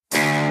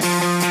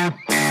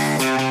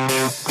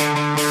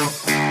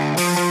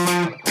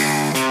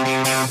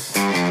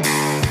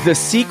The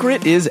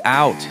secret is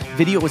out.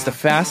 Video is the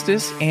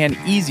fastest and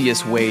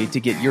easiest way to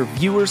get your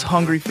viewers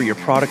hungry for your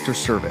product or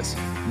service.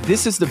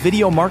 This is the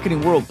Video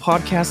Marketing World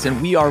podcast,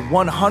 and we are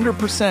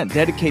 100%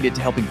 dedicated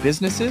to helping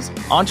businesses,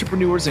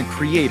 entrepreneurs, and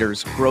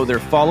creators grow their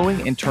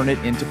following and turn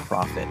it into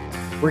profit.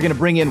 We're going to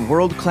bring in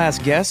world-class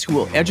guests who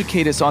will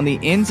educate us on the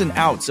ins and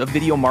outs of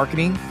video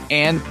marketing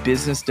and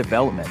business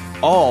development,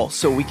 all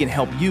so we can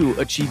help you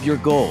achieve your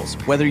goals.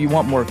 Whether you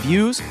want more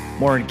views,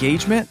 more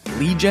engagement,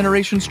 lead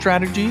generation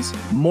strategies,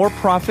 more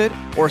profit,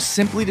 or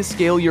simply to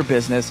scale your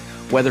business,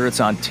 whether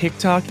it's on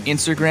TikTok,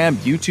 Instagram,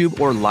 YouTube,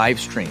 or live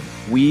stream,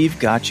 we've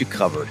got you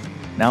covered.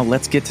 Now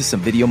let's get to some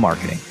video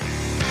marketing.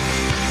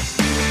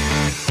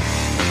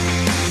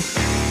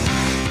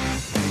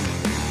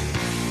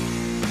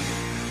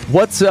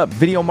 What's up,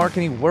 Video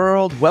Marketing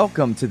World?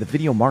 Welcome to the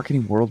Video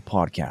Marketing World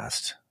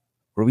podcast,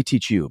 where we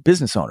teach you,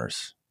 business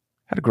owners,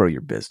 how to grow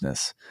your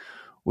business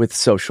with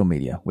social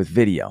media, with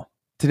video.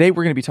 Today,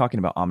 we're going to be talking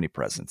about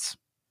omnipresence.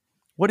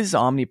 What is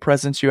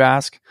omnipresence, you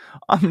ask?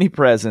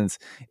 Omnipresence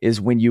is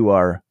when you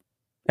are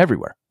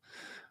everywhere.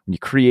 When you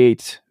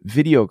create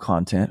video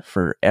content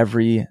for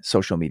every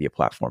social media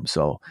platform.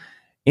 So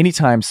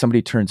anytime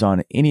somebody turns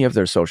on any of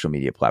their social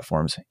media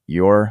platforms,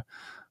 your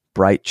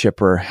bright,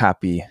 chipper,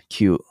 happy,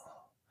 cute,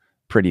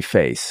 pretty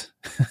face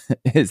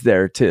is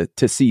there to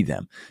see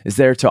them, is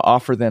there to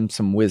offer them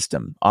some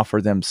wisdom, offer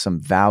them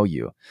some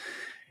value.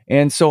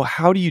 And so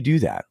how do you do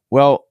that?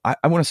 Well, I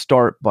want to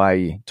start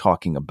by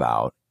talking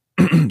about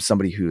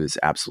somebody who is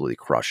absolutely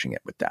crushing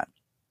it with that.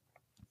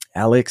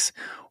 Alex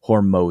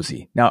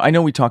Hormozi. Now, I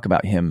know we talk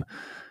about him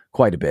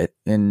quite a bit,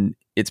 and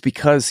it's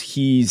because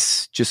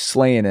he's just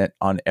slaying it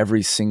on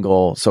every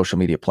single social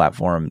media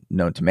platform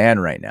known to man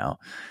right now.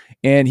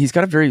 And he's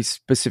got a very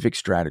specific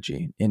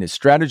strategy. And his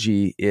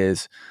strategy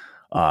is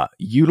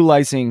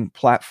utilizing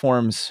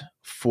platforms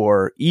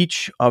for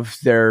each of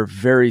their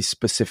very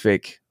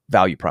specific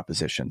value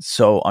propositions.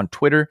 So on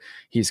Twitter,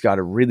 he's got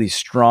a really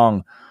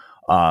strong,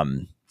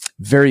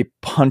 very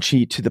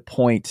punchy to the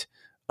point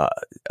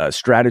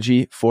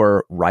strategy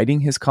for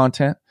writing his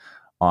content.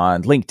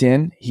 On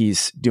LinkedIn,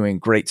 he's doing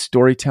great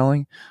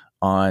storytelling.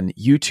 On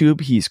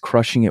YouTube, he's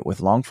crushing it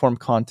with long form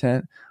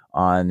content.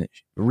 On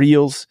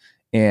Reels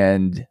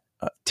and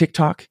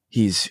TikTok,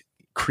 he's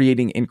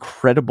creating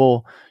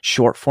incredible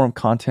short form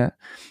content.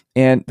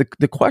 And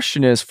the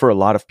question is for a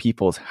lot of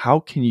people is, how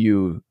can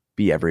you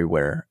be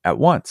everywhere at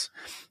once?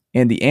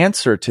 And the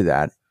answer to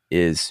that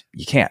is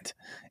you can't.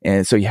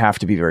 And so you have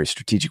to be very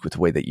strategic with the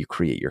way that you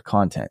create your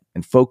content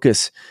and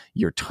focus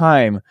your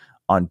time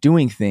on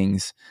doing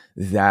things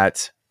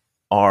that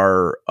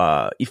are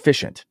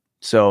efficient.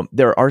 So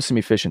there are some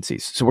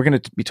efficiencies. So we're going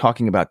to be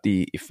talking about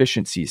the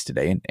efficiencies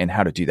today and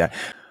how to do that.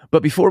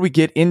 But before we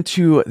get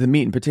into the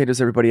meat and potatoes,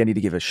 everybody, I need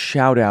to give a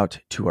shout out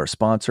to our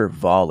sponsor,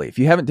 Volley. If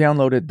you haven't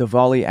downloaded the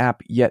Volley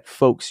app yet,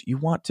 folks, you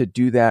want to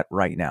do that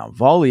right now.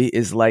 Volley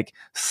is like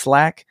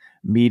Slack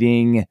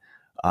meeting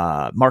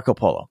Marco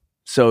Polo.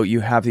 So you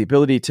have the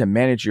ability to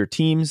manage your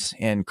teams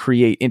and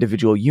create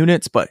individual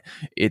units, but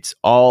it's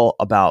all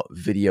about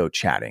video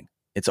chatting.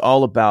 It's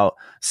all about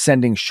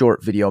sending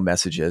short video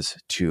messages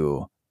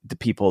to the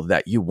people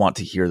that you want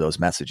to hear those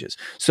messages.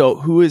 So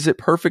who is it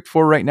perfect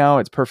for right now?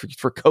 It's perfect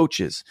for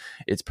coaches.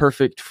 It's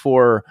perfect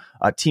for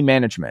team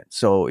management.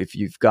 So if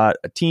you've got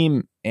a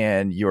team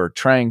and you're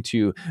trying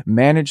to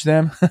manage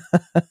them,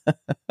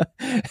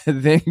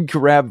 then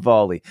grab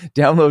Volley,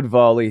 download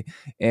Volley,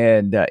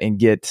 and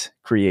get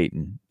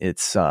creating.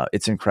 It's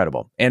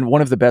incredible. And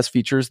one of the best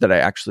features that I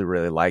actually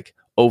really like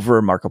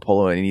over Marco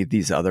Polo and any of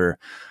these other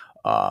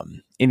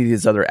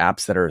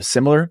apps that are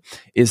similar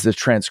is the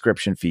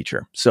transcription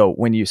feature. So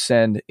when you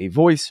send a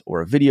voice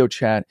or a video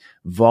chat,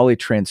 Volley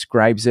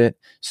transcribes it.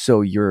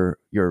 So your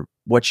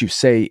what you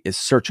say is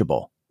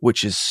searchable,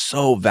 which is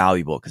so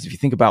valuable. Because if you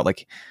think about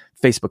like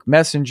Facebook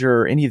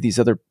Messenger, any of these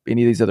other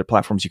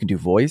platforms, you can do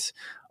voice.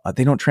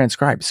 They don't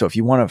transcribe. So if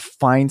you want to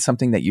find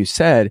something that you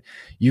said,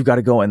 you've got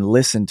to go and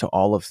listen to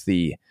all of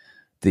the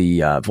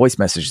voice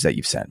messages that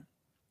you've sent,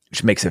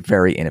 which makes it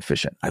very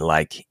inefficient. I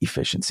like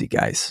efficiency,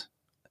 guys.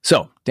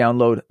 So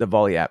download the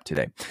Volley app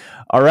today.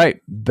 All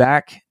right,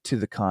 back to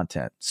the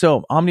content.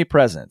 So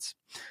omnipresence.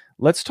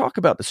 Let's talk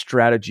about the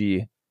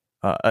strategy,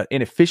 an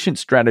efficient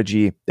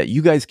strategy that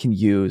you guys can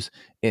use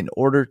in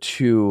order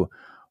to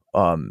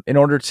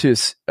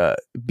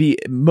be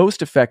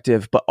most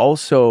effective, but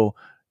also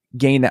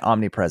gain that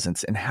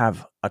omnipresence and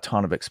have a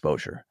ton of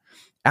exposure.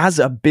 As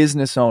a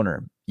business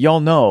owner,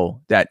 y'all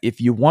know that if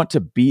you want to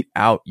beat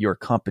out your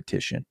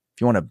competition,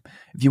 if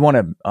you want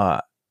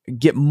to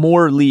get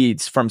more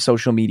leads from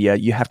social media,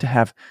 you have to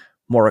have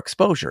more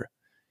exposure.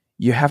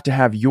 You have to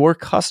have your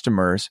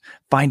customers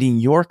finding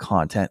your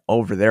content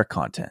over their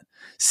content,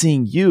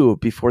 seeing you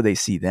before they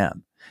see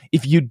them.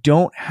 If you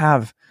don't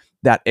have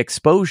that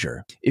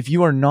exposure, if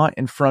you are not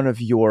in front of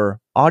your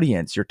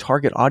audience, your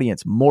target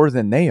audience more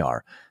than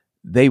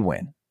they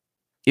win.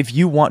 If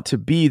you want to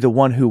be the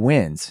one who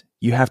wins,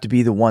 you have to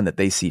be the one that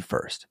they see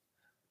first.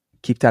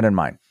 Keep that in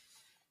mind.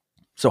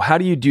 So how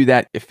do you do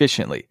that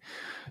efficiently?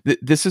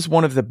 This is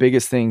one of the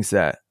biggest things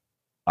that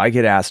I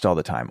get asked all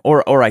the time,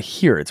 or I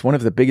hear it's one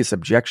of the biggest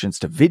objections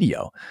to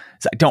video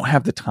is I don't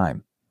have the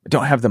time. I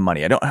don't have the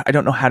money. I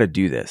don't know how to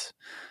do this.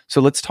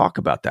 So let's talk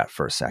about that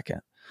for a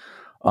second.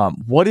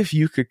 What if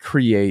you could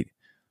create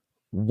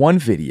one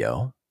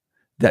video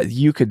that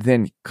you could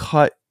then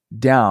cut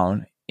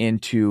down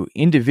into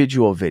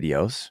individual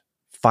videos,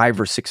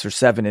 5 or 6 or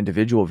 7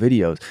 individual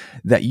videos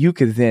that you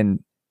could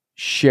then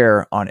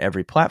share on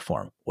every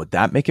platform? Would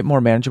that make it more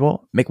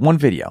manageable? Make one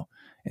video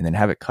and then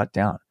have it cut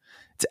down.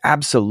 It's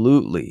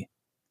absolutely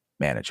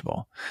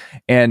manageable.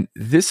 And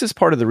this is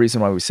part of the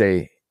reason why we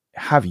say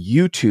have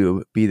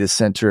YouTube be the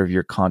center of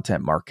your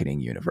content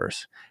marketing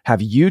universe. Have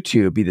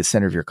YouTube be the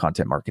center of your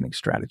content marketing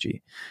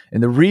strategy.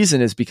 And the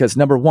reason is because,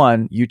 number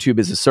one, YouTube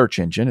is a search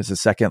engine. It's the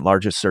second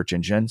largest search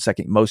engine,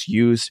 second most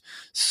used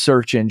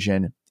search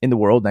engine in the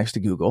world next to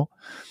Google.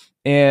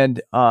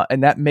 And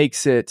that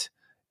makes it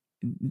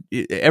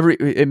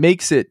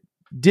makes it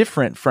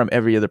different from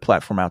every other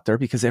platform out there,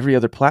 because every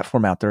other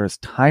platform out there is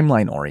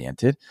timeline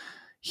oriented.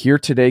 Here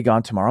today,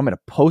 gone tomorrow. I'm going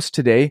to post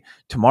today.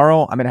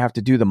 Tomorrow, I'm going to have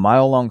to do the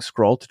mile-long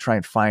scroll to try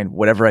and find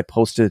whatever I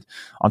posted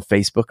on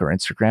Facebook or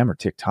Instagram or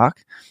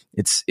TikTok.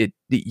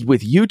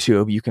 With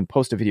YouTube, you can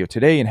post a video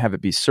today and have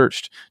it be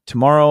searched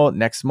tomorrow,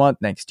 next month,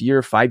 next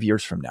year, 5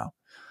 years from now.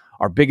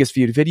 Our biggest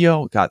viewed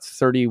video got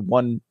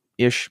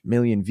 31-ish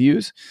million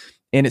views,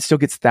 and it still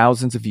gets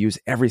thousands of views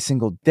every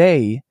single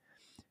day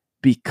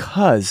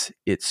because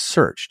it's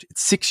searched.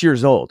 It's 6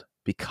 years old.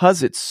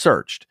 Because it's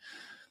searched,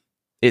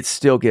 it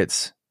still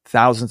gets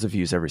thousands of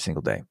views every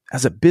single day.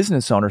 As a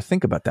business owner,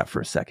 think about that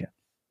for a second.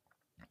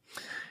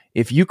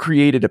 If you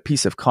created a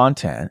piece of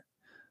content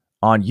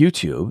on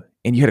YouTube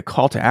and you had a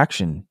call to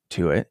action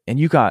to it and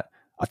you got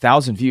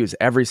 1,000 views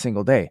every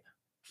single day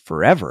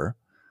forever,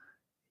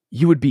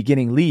 you would be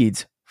getting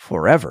leads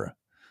forever.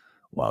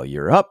 While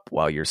you're up,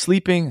 while you're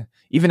sleeping,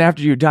 even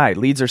after you die,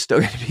 leads are still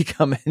going to be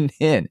coming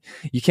in.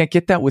 You can't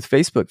get that with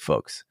Facebook,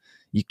 folks.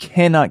 You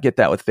cannot get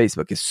that with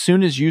Facebook. As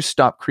soon as you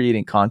stop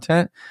creating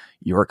content,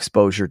 your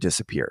exposure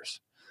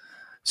disappears.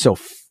 So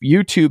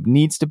YouTube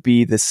needs to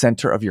be the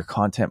center of your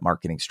content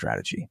marketing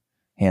strategy,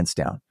 hands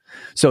down.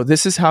 So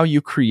this is how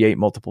you create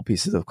multiple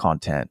pieces of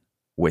content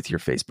with your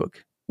Facebook,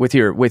 with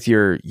your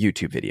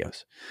YouTube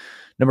videos.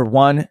 Number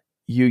one,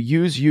 you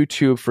use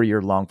YouTube for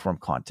your long form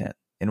content.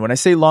 And when I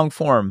say long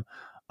form,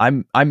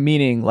 I'm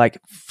meaning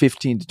like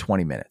 15 to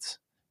 20 minutes.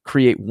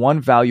 Create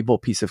one valuable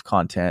piece of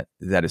content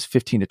that is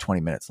 15 to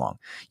 20 minutes long.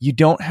 You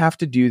don't have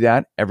to do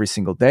that every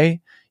single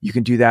day. You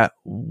can do that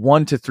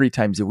 1 to 3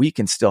 times a week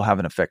and still have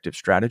an effective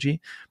strategy.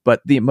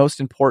 But the most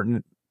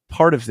important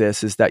part of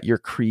this is that you're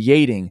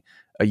creating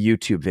a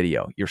YouTube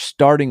video. You're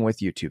starting with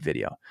YouTube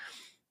video.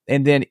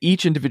 And then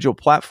each individual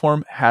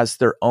platform has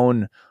their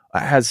own,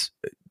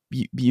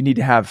 you need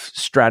to have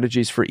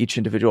strategies for each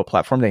individual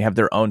platform. They have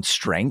their own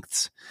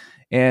strengths.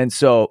 And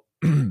so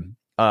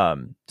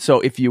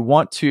if you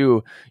want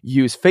to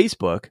use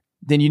Facebook,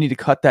 then you need to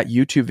cut that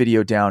YouTube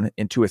video down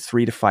into a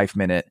 3 to 5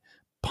 minute,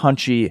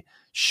 punchy,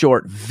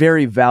 short,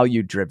 very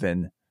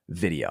value-driven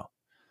video.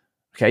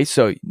 Okay,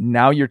 so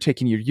now you're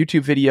taking your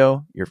YouTube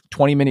video, your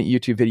 20-minute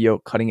YouTube video,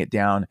 cutting it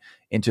down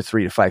into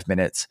 3 to 5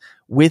 minutes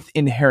with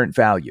inherent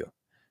value.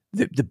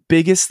 The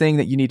biggest thing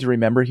that you need to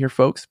remember here,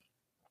 folks,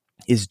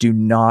 is do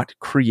not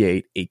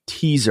create a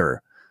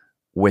teaser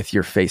with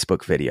your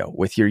Facebook video.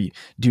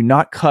 Do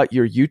not cut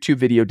your YouTube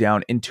video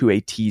down into a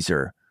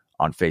teaser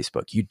on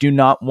Facebook. You do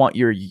not want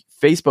your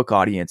Facebook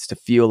audience to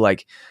feel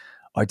like,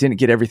 oh, I didn't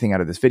get everything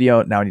out of this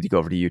video. Now I need to go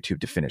over to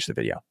YouTube to finish the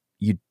video.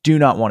 You do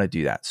not want to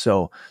do that.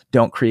 So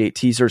don't create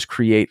teasers,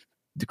 create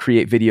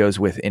videos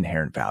with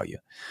inherent value.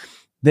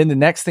 Then the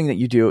next thing that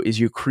you do is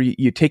you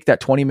take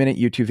that 20-minute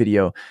YouTube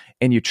video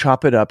and you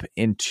chop it up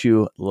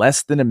into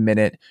less than a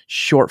minute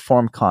short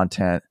form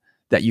content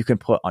that you can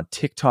put on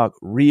TikTok,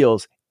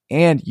 Reels,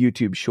 and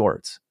YouTube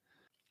Shorts.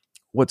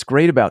 What's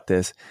great about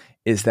this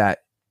is that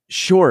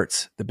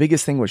Shorts, the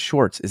biggest thing with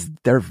Shorts is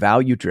they're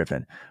value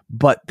driven,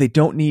 but they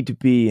don't need to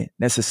be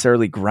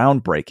necessarily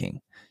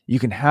groundbreaking. You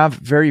can have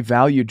very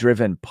value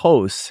driven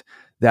posts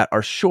that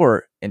are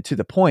short and to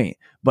the point,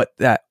 but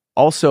that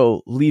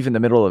also leave in the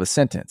middle of a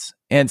sentence.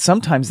 And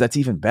sometimes that's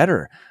even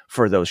better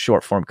for those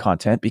short form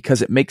content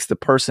because it makes the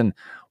person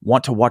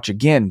want to watch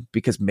again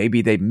because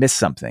maybe they missed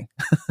something.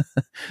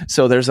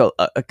 So there's a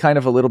kind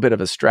of a little bit of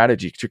a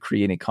strategy to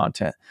creating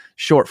content,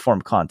 short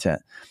form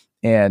content.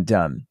 And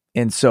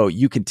so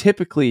you can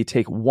typically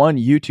take one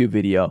YouTube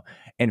video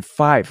and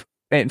find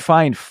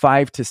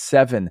 5 to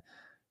 7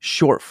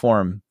 short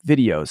form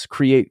videos,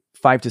 create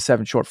 5 to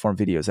 7 short form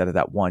videos out of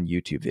that one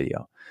YouTube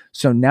video.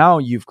 So now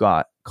you've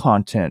got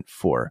content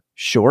for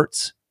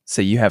shorts.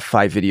 Say you have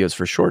 5 videos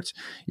for shorts,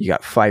 you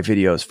got 5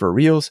 videos for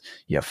Reels,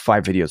 you have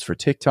 5 videos for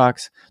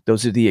TikToks.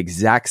 Those are the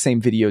exact same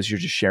videos. You're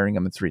just sharing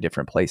them in 3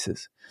 different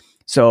places.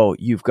 So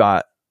you've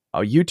got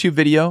a YouTube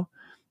video,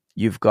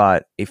 you've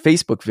got a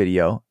Facebook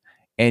video,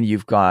 and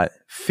you've got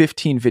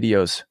 15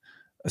 videos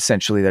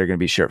essentially that are going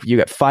to be shared. You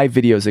got 5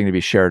 videos that are going to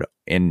be shared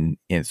in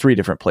 3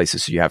 different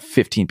places. So you have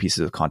 15 pieces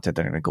of content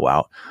that are going to go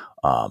out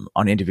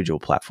on individual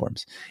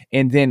platforms.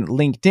 And then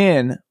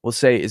LinkedIn, we'll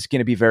say, is going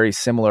to be very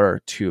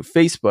similar to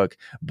Facebook,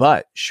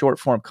 but short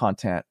form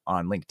content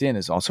on LinkedIn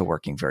is also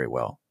working very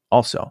well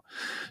also.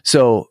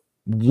 So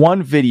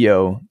one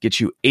video gets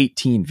you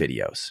 18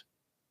 videos.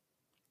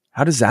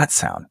 How does that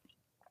sound?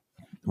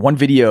 One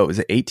video, is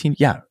it 18?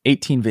 Yeah,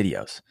 18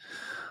 videos.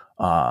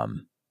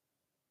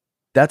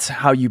 That's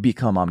how you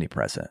become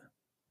omnipresent.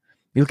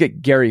 You look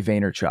at Gary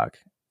Vaynerchuk,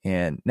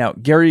 and now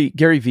Gary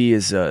V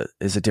is a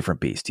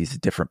different beast. He's a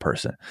different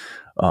person.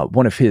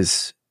 One of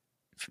his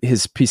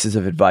pieces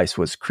of advice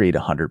was create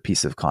 100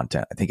 pieces of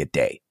content, I think, a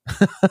day.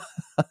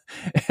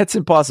 It's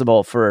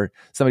impossible for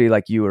somebody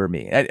like you or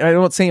me. I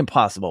don't say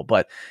impossible,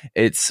 but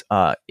it's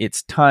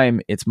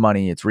time, it's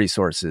money, it's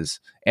resources,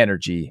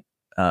 energy.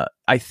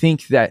 I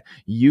think that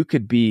you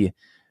could be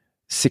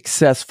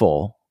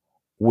successful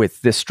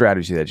with this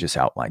strategy that I just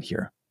outlined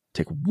here.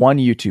 Take one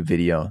YouTube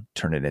video,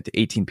 turn it into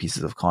 18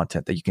 pieces of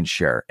content that you can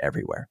share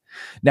everywhere.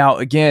 Now,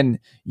 again,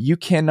 you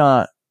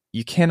cannot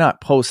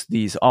post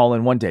these all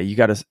in one day. You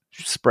got to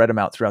spread them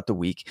out throughout the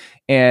week.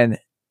 And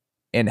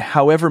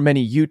however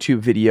many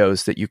YouTube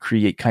videos that you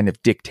create kind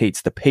of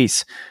dictates the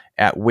pace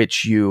at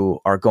which you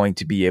are going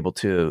to be able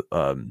to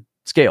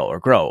scale or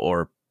grow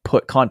or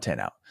put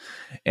content out.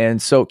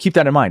 And so keep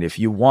that in mind. If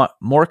you want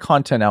more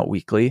content out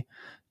weekly,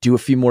 do a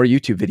few more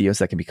YouTube videos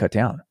that can be cut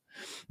down.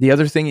 The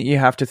other thing that you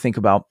have to think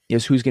about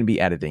is who's going to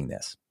be editing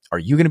this. Are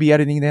you going to be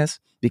editing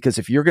this? Because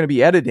if you're going to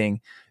be editing,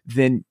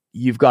 then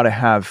you've got to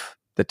have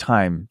the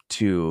time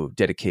to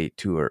dedicate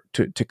to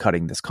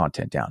cutting this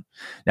content down.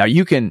 Now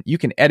you can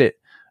edit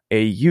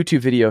a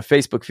YouTube video,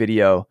 Facebook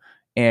video,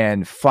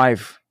 and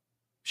 5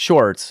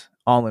 shorts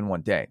all in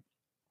one day,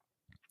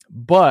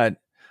 but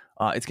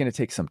it's going to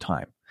take some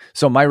time.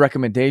 So my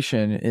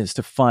recommendation is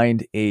to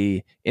find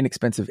a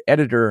inexpensive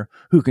editor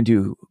who can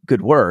do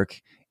good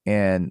work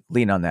and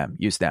lean on them,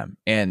 use them.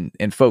 And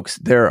folks,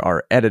 there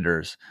are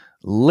editors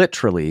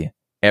literally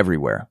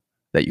everywhere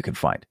that you can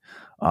find.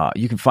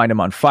 You can find them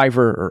on Fiverr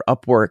or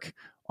Upwork.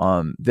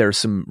 There's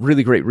some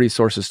really great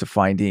resources to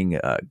finding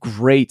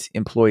great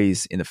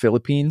employees in the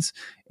Philippines.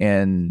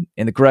 And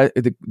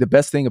the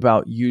best thing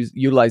about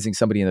utilizing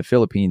somebody in the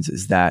Philippines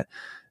is that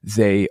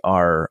they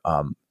are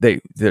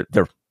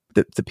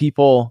the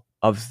people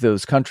of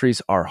those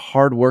countries are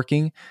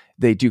hardworking.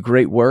 They do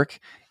great work,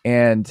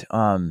 and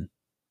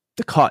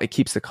it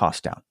keeps the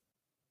cost down.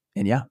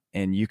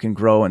 And you can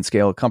grow and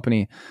scale a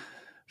company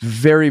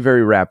very,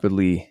 very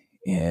rapidly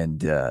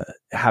and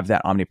have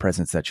that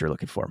omnipresence that you're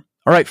looking for.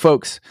 All right,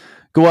 folks,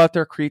 go out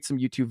there, create some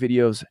YouTube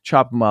videos,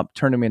 chop them up,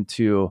 turn them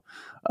into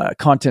a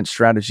content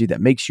strategy that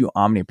makes you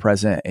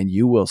omnipresent, and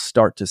you will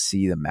start to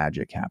see the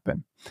magic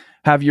happen.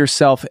 Have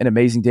yourself an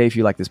amazing day. If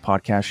you like this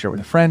podcast, share it with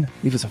a friend.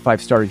 Leave us a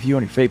 5-star review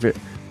on your favorite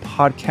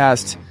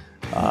podcast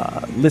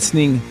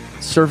listening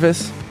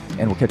service,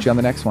 and we'll catch you on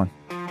the next one.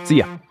 See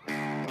ya.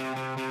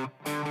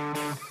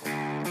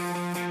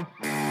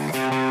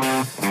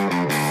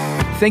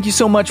 Thank you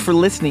so much for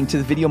listening to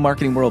the Video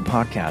Marketing World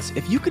podcast.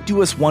 If you could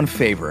do us one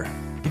favor,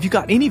 if you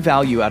got any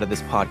value out of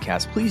this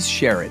podcast, please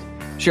share it.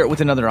 Share it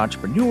with another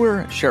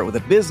entrepreneur, share it with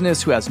a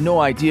business who has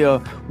no idea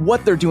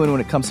what they're doing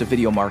when it comes to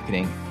video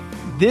marketing.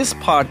 This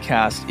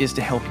podcast is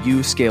to help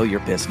you scale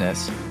your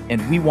business,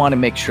 and we want to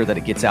make sure that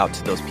it gets out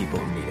to those people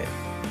who need it.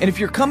 And if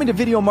you're coming to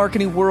Video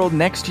Marketing World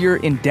next year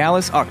in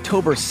Dallas,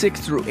 October 6th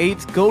through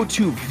 8th, go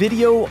to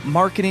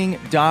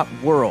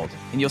videomarketing.world,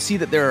 and you'll see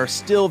that there are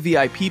still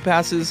VIP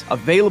passes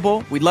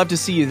available. We'd love to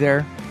see you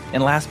there.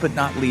 And last but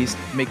not least,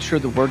 make sure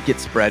the word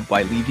gets spread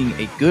by leaving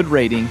a good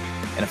rating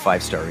and a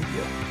 5-star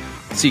review.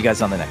 See you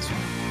guys on the next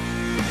one.